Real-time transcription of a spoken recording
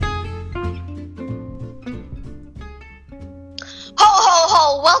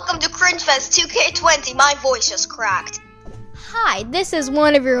welcome to CringeFest 2K20. My voice just cracked. Hi, this is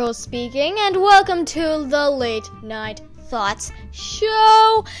one of your hosts speaking, and welcome to the Late Night Thoughts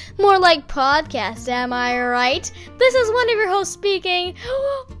Show. More like podcast, am I right? This is one of your hosts speaking,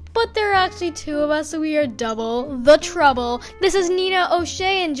 but there are actually two of us, so we are double the trouble. This is Nina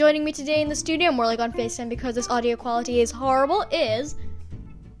O'Shea, and joining me today in the studio, more like on FaceTime because this audio quality is horrible, is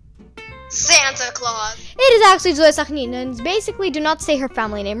Santa Claus. It is actually Zoe Sakhnina, and basically do not say her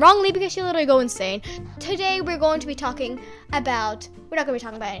family name wrongly because she'll literally go insane. Today we're going to be talking about, we're not going to be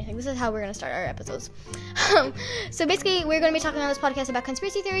talking about anything. This is how we're going to start our episodes. So basically we're going to be talking on this podcast about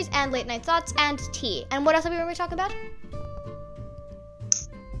conspiracy theories and late night thoughts and tea. And what else are we going to be talking about?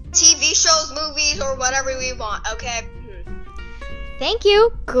 TV shows, movies, or whatever we want, okay? Thank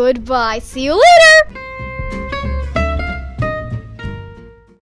you. Goodbye. See you later.